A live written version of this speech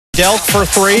dealt for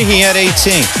 3. He had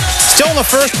 18. Still in the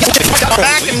first.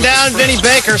 Back him down, Vinny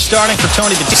Baker starting for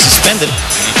Tony, but he's suspended.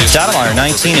 Stoudemire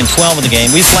 19 and 12 in the game.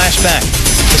 We flash back.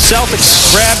 The Celtics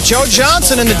grabbed Joe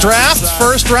Johnson in the draft,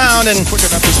 first round, and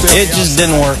it just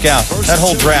didn't work out. That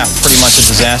whole draft pretty much a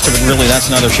disaster, but really that's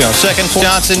another show. Second,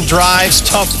 Johnson drives,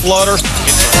 tough floater,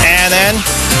 and then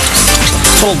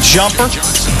little jumper.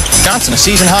 Johnson, a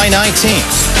season-high 19.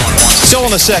 Still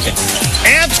in the second.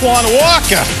 Antoine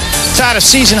Walker tied a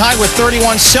season high with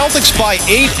 31. Celtics by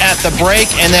 8 at the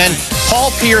break, and then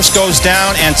Paul Pierce goes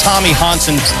down, and Tommy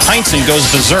Heinsohn goes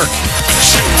berserk.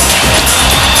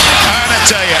 I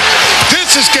tell you,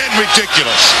 this is getting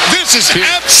ridiculous. This is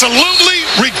absolutely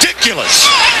ridiculous.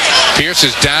 Pierce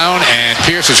is down, and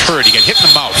Pierce is hurt. He got hit in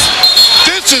the mouth.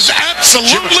 This is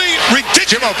absolutely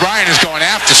ridiculous. Jim O'Brien is going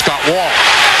after Scott Wall,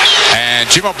 and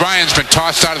Jim O'Brien's been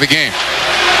tossed out of the game.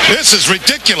 This is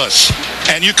ridiculous,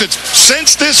 and you could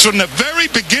sense this from the very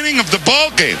beginning of the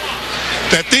ball game,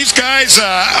 that these guys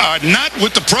are not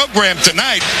with the program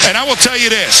tonight. And I will tell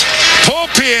you this, Paul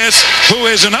Pierce, who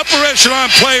is an upper echelon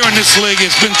player in this league,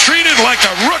 has been treated like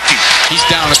a rookie. He's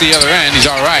down at the other end. He's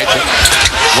all right.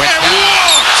 But and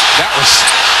walked! That was...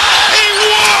 He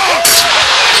walked!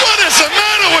 What is the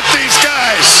matter with these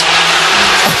guys?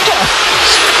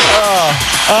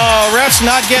 Refs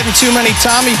not getting too many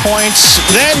Tommy points.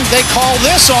 Then they call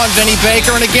this on Vinny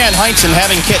Baker, and again, Heinsohn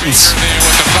having kittens.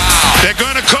 They're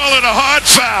going to call it a hard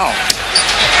foul.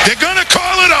 They're going to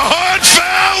call it a hard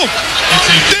foul.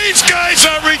 These guys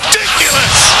are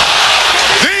ridiculous.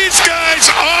 These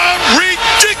guys are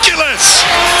ridiculous.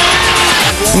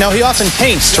 Now, he often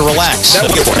paints to relax.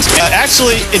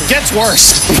 Actually, it gets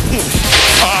worse.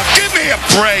 Give me a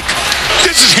break.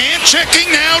 This is hand checking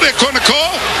now they're going to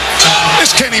call?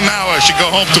 This Kenny Mauer should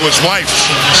go home to his wife,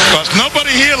 because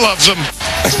nobody here loves him.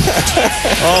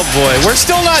 Oh, boy. We're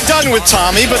still not done with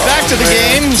Tommy, but back to the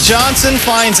game. Johnson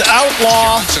finds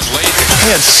Outlaw. He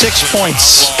had 6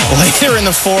 points later in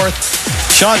the fourth.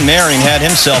 Sean Marion had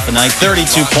himself a night,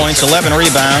 32 points, 11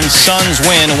 rebounds. Suns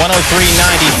win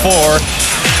 103-94.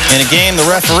 In a game the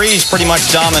referees pretty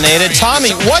much dominated.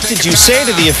 Tommy, what did you say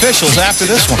to the officials after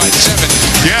this one?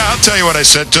 Yeah, I'll tell you what I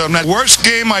said to them. That worst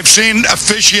game I've seen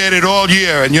officiated all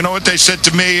year. And you know what they said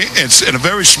to me? It's in a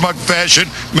very smug fashion,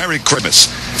 Merry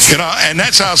Christmas. You know, and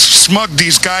that's how smug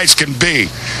these guys can be.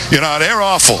 You know, they're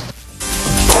awful.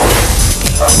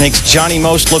 Makes Johnny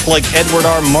Most look like Edward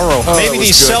R. Murrow. Maybe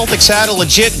these Celtics had a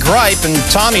legit gripe, and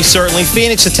Tommy certainly.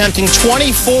 Phoenix attempting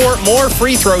 24 more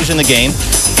free throws in the game,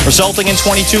 resulting in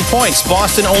 22 points.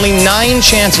 Boston only 9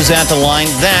 chances at the line.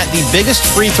 That, the biggest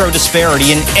free throw disparity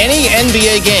in any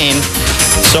NBA game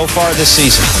so far this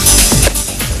season.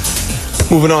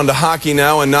 Moving on to hockey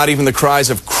now, and not even the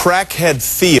cries of crackhead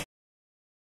Theo.